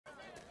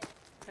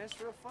That's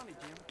real funny,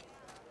 Jim.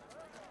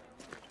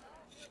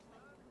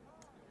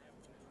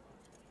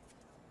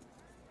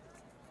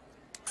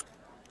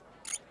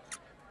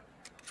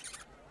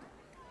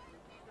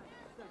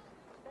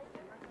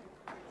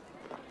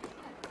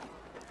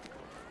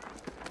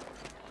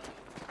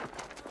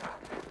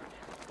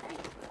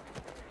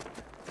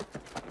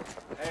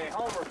 Hey,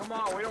 Homer, come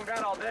on. We don't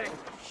got all day.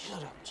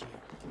 Shut up, Jim.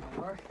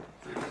 All right.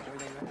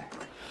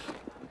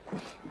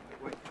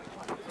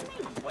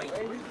 Wait. Where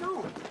are you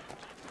going?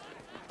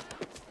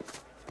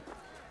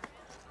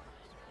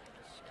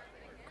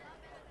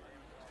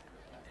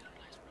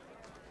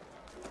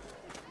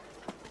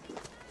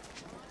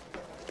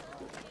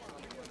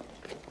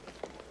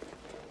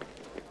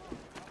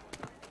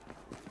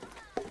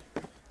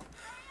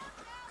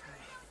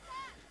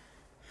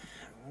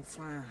 I won't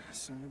fly as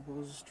soon as it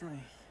blows a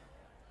string.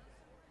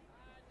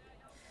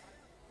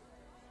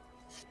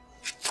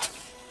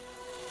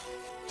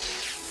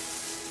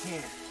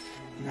 10,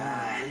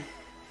 9,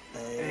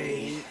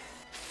 8,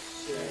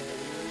 7,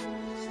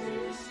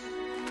 6,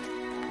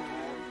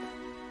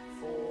 5,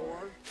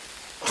 4.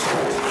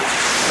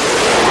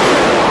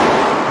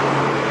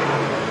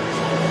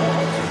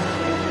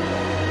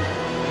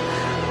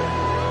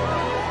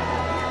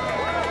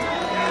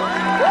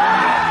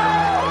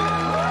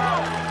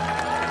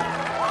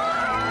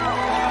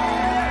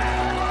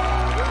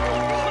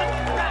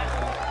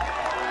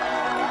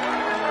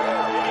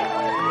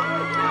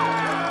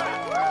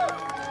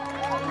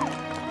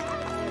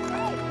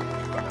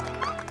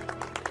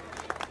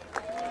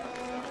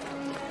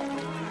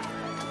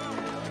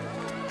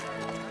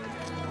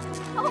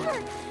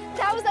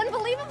 That was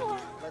unbelievable.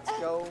 Let's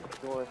go,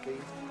 Dorothy.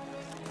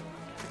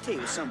 I tell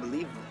you, it's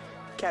unbelievable.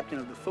 Captain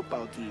of the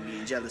football team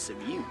being jealous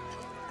of you.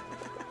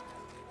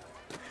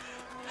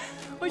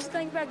 What you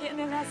think about getting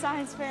in that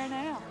science fair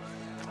now?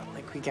 I don't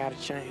think we got a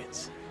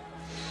chance.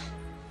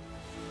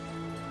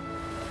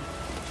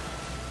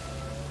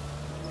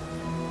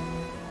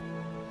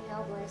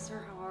 Hell, bless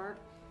her heart.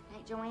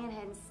 Aunt Joanne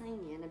hadn't seen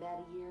you in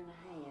about a year and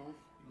a half. You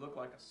look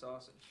like a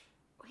sausage.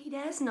 Well, he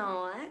does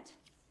not.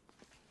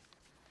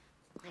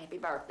 Happy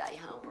birthday,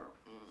 Homer.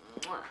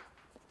 Mwah.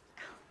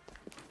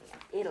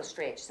 It'll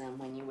stretch some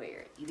when you wear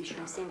it. You be sure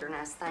and send her a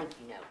nice thank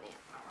you note now.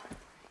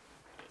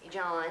 Hey,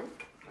 John.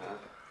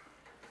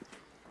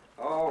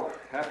 Oh,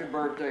 happy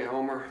birthday,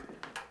 Homer.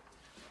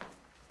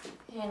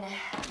 And you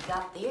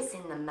got this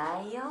in the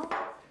mail?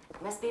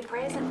 Must be a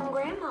present from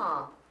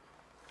Grandma.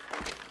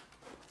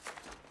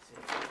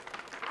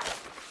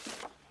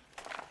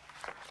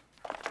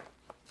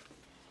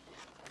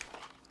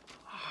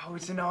 Oh,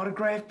 it's an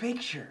autographed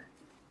picture.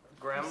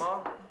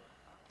 Grandma?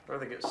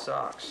 Where'd they get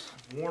socks?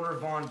 Warner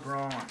Von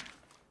Braun.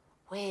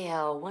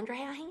 Well, wonder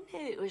how he knew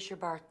it was your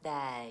birthday.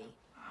 I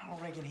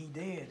don't reckon he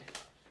did.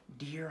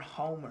 Dear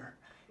Homer,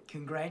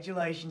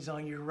 congratulations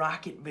on your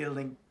rocket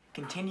building.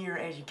 Continue your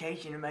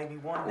education and maybe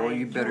one day... Well,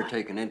 you better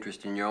take an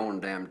interest in your own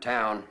damn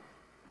town.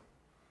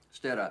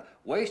 Instead of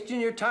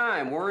wasting your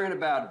time worrying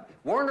about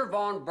Warner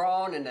Von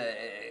Braun and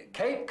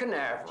Cape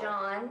Canaveral.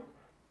 John,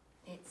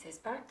 it's his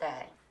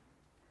birthday.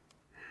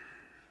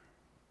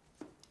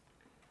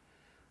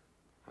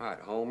 All right,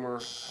 Homer,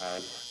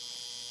 Strike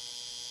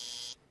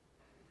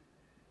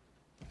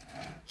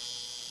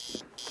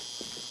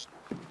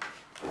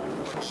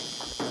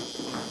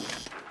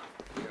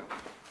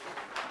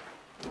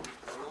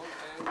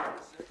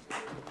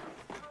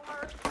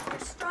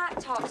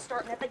talk's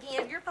starting up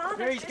again. Your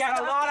father. He's got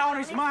a lot on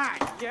his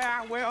mind.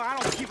 Yeah, well, I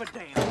don't give a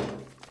damn.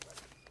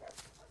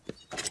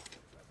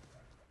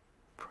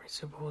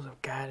 Principles of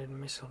guided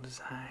missile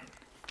design.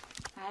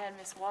 I had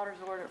Miss Waters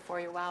order it for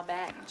you a while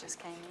back and it just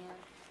came in.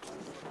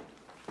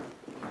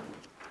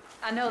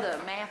 I know the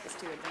math is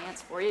too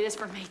advanced for you. It is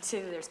for me,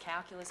 too. There's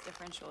calculus,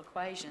 differential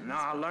equations. No,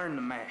 I learned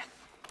the math.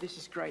 This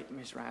is great,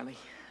 Miss Riley.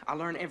 I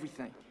learned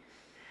everything.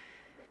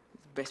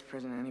 It's the best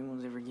present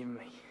anyone's ever given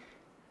me.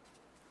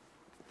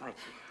 Thank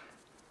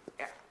you.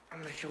 Yeah,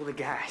 I'm gonna show the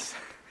guys.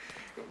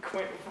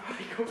 Quentin,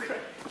 go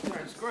crazy.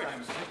 That's great.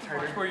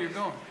 Where are you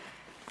going?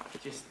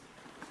 Just...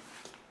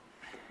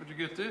 Where'd you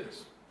get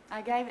this?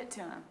 I gave it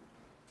to him.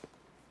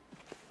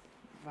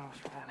 Boss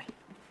Riley.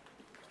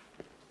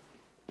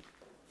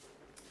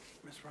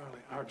 Miss Riley,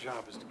 our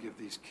job is to give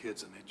these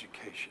kids an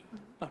education,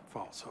 not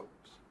false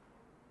hopes.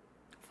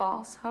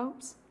 False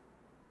hopes?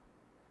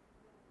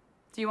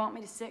 Do you want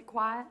me to sit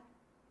quiet?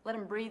 Let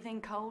them breathe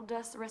in coal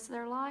dust the rest of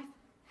their life?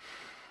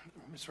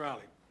 Miss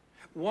Riley,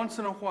 once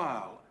in a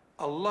while,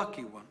 a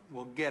lucky one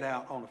will get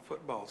out on a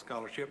football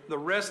scholarship. The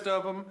rest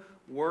of them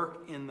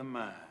work in the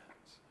mines.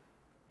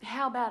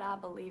 How about I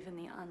believe in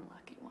the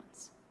unlucky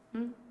ones?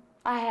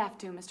 I have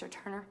to, Mr.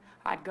 Turner, or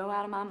I'd go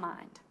out of my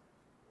mind.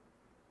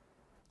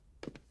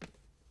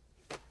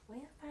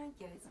 Well, thank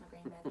you. It's my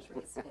grandmother's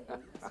recipe,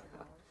 Mr. Howard.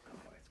 Oh,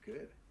 that's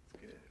good.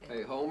 That's good.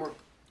 hey, Homer,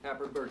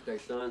 happy birthday,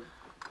 son.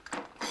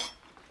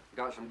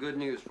 Got some good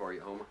news for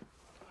you, Homer.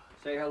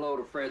 Say hello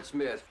to Fred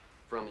Smith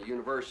from the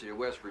University of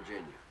West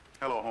Virginia.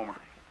 Hello, Homer.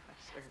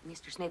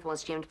 Mr. Smith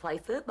wants Jim to play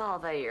football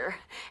there.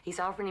 He's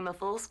offering him a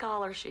full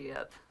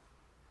scholarship.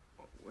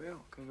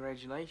 Well,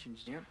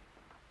 congratulations, Jim.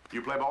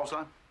 You play ball,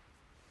 son?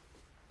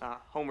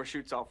 Homer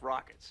shoots off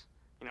rockets.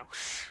 You know,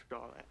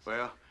 all that.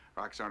 Well,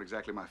 rockets aren't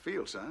exactly my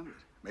field, son. But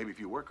maybe if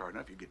you work hard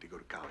enough, you get to go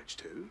to college,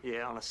 too.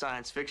 Yeah, on a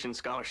science fiction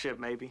scholarship,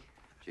 maybe.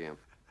 Jim.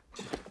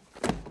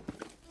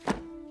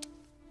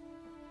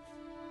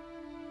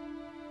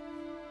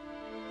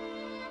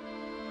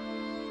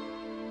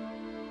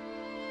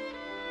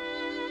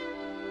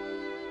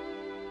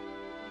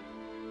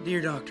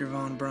 Dear Dr.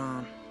 Von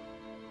Braun,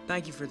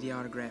 thank you for the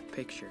autographed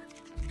picture.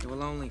 It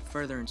will only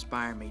further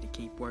inspire me to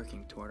keep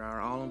working toward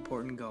our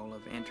all-important goal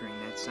of entering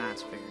that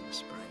science fair in the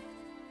spring.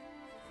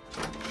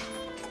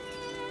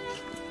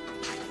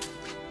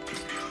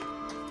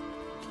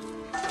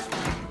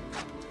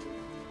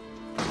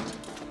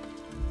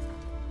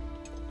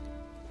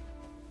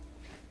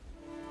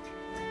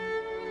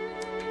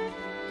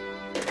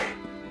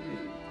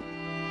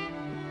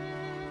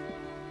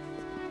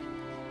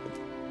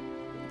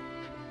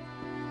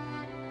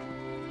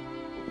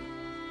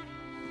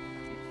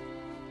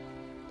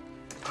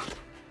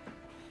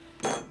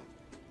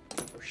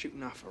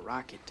 Shooting off a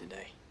rocket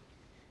today.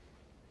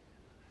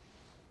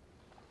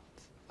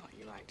 Thought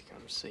you'd like to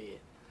come see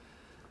it.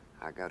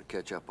 I gotta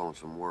catch up on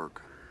some work.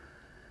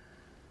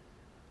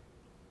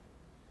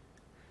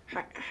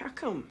 How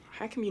come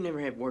you never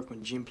have work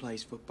when Jim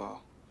plays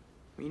football?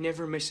 You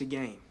never miss a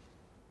game.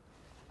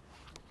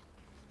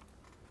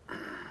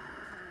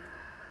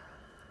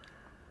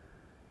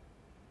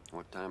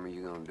 What time are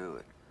you gonna do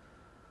it?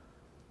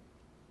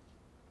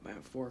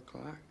 About 4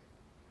 o'clock.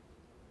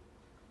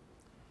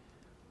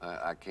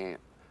 I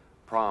can't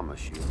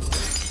promise you.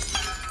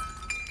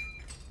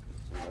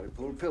 Somebody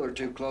pulled a pillar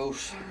too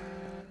close.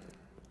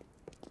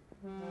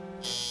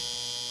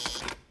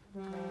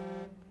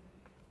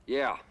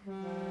 Yeah.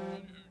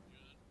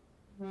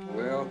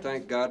 Well,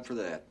 thank God for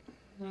that.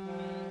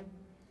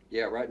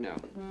 Yeah, right now.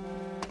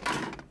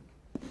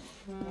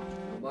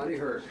 Nobody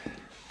hurt.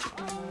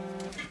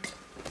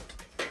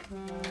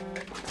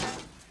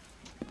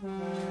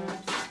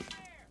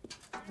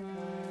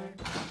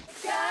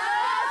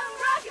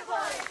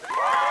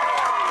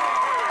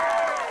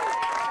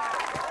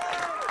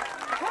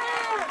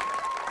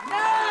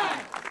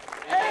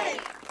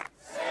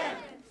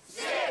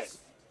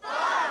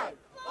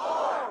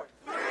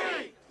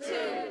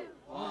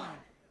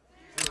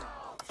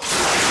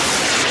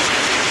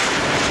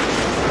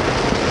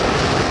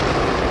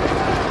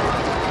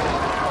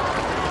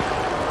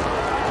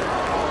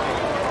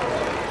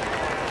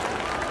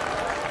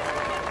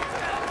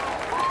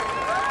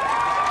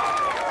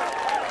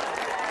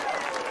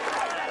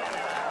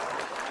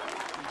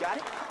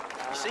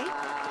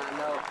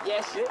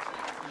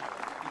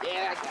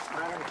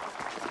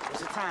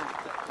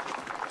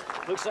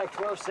 Looks like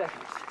 12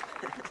 seconds.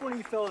 Which one of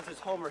you fellas is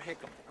Homer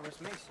Hickam? Oh, it's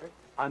me, sir.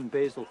 I'm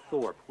Basil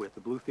Thorpe with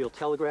the Bluefield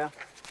Telegraph.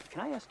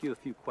 Can I ask you a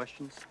few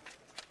questions?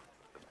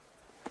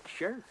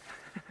 Sure.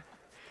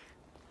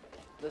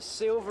 The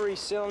silvery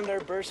cylinder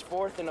burst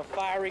forth in a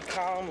fiery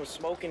column of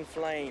smoke and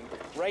flame,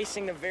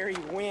 racing the very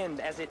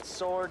wind as it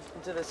soared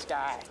into the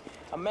sky.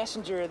 A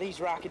messenger of these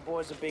rocket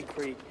boys of Big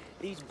Creek.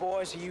 These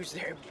boys who use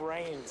their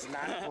brains,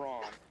 not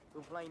brawn.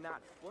 Who play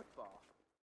not football,